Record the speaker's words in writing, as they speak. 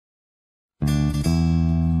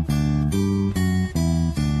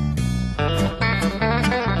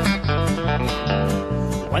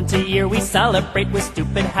Once a year we celebrate with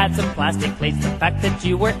stupid hats and plastic plates. The fact that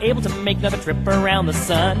you were able to make another trip around the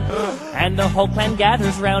sun. And the whole clan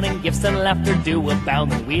gathers round and gifts and laughter do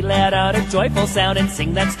abound. And we let out a joyful sound and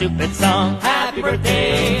sing that stupid song. Happy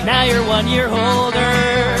birthday, now you're 1 year older.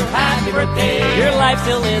 Happy birthday, your life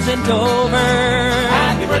still isn't over.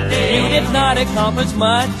 Happy birthday, you did not accomplish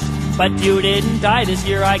much, but you didn't die this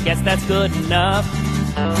year, I guess that's good enough.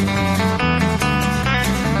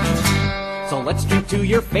 So let's drink to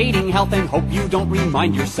your fading health and hope you don't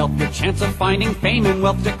remind yourself your chance of finding fame and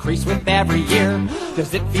wealth decrease with every year.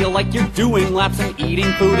 Does it feel like you're doing laps and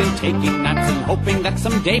eating food and taking naps and hoping that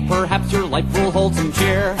someday perhaps your life will hold some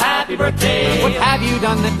cheer? Happy birthday! What have you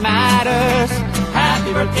done that matters?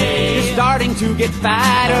 Happy birthday! You're starting to get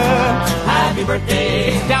fatter. Happy birthday!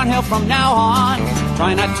 It's downhill from now on.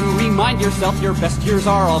 Try not to remind yourself your best years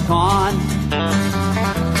are all gone.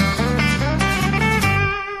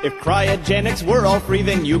 If cryogenics were all free,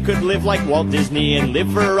 then you could live like Walt Disney and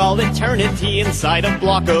live for all eternity inside a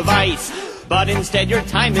block of ice. But instead your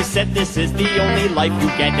time is set, this is the only life you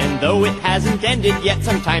get. And though it hasn't ended yet,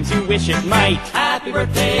 sometimes you wish it might. Happy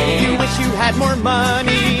birthday! You wish you had more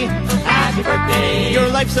money. Happy birthday! Your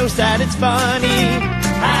life's so sad it's funny.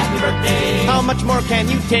 Happy birthday! How much more can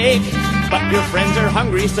you take? But your friends are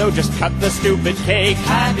hungry, so just cut the stupid cake.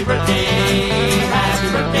 Happy birthday! Happy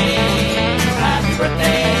birthday! Happy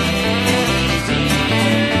birthday!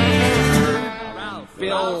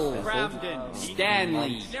 Bill,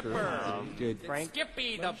 Stanley, Good. Frank,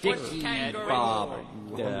 Skippy the Dickie, Bob,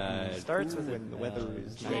 starts with when the weather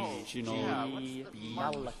is nice, you know.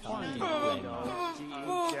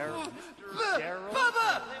 Gerald.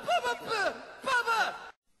 Bubba!